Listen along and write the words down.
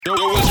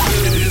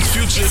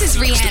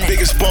Rihanna. The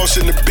biggest boss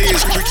in the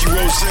biz, Ricky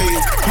Rose.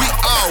 We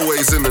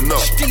always in the know.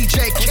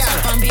 DJ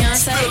Khaled. I'm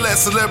Beyonce. Feel that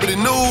celebrity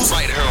news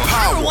right here on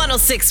Power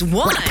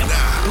 1061.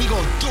 We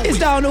gon' do It's it.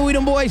 the all new We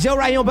Them Boys show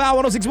right here on Power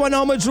 1061.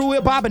 I'm a true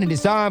hip hop, and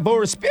it's time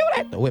for a Spill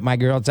That with my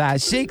girl Ty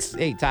Sheeks.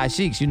 Hey, Ty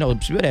Sheeks, you know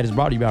Spill That is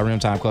brought to you by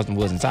Rimtime Custom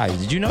Woods and Tires.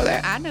 Did you know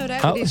that? I know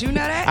that. Oh. Did you know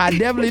that? I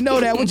definitely know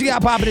that. What you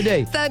got popping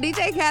today? So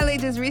DJ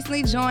Khaled just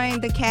recently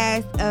joined the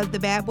cast of the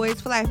Bad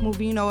Boys for Life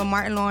movie, you know, with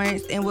Martin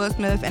Lawrence and Will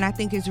Smith, and I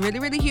think it's really,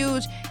 really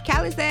huge.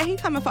 Khaled said he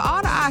coming for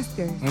all the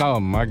Oscars. Oh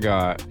my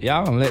God.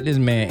 Y'all don't let this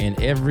man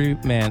in every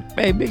man.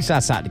 Hey, big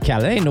shots out to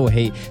Khaled. Ain't no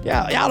hate.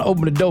 Y'all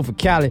open the door for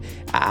Khaled.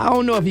 I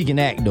don't know if he can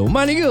act though.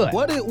 Money good.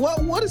 What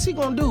is he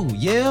gonna do?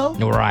 Yell?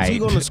 Right. Is he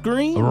gonna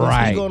scream?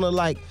 Right. Is he gonna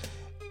like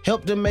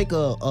help them make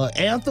a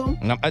anthem?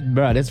 No,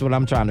 bro, that's what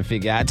I'm trying to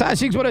figure out. Ty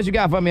Sheeks, what else you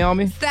got for me,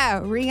 homie? So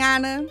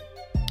Rihanna,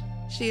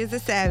 she is a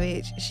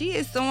savage. She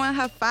is suing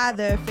her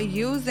father for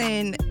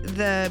using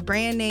the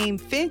brand name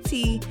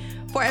Fenty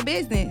for a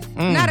business.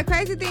 Now the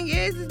crazy thing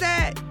is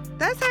that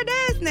that's her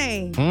dad's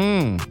name.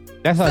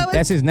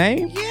 That's his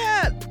name?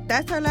 Yeah,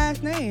 that's her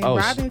last name, Oh,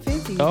 Robin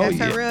Fenty. oh, That's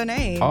yeah. her real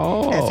name.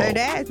 Oh. That's her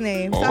dad's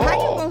name. So how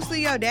you gonna sue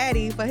your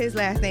daddy for his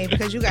last name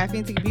because you got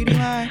Fenty Beauty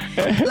Line?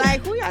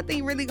 Like, who y'all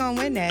think really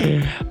gonna win that?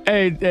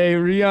 Hey,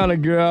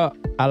 Rihanna girl,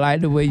 I like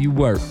the way you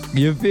work.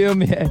 You feel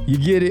me? You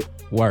get it?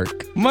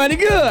 Work. Money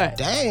good.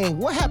 Dang,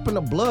 what happened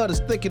to blood is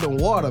thicker than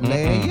water,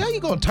 man? Yeah,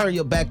 you gonna turn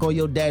your back on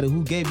your daddy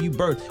who gave you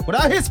birth.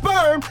 Without his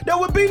sperm, there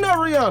would be no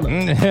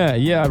Rihanna.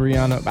 Yeah,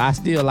 Rihanna, I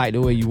still like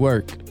the way you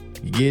work.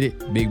 You get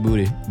it? Big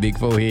booty, big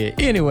forehead.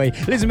 Anyway,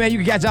 listen, man, you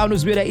can catch all new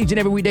Spill That each and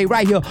every weekday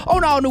right here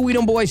on all new We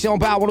Them Boys show on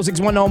Power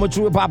 1061. Home of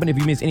True Hip Hop. And if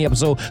you miss any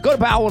episode, go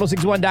to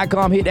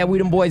power1061.com, hit that We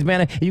Them Boys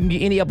banner. You can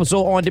get any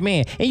episode on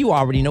demand. And you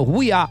already know who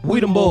we are.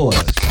 We Them Boys.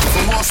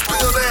 For more Spill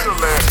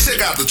That,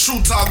 check out the True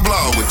Talk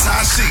blog with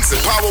Ty Sheeks at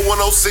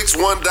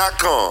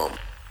power1061.com.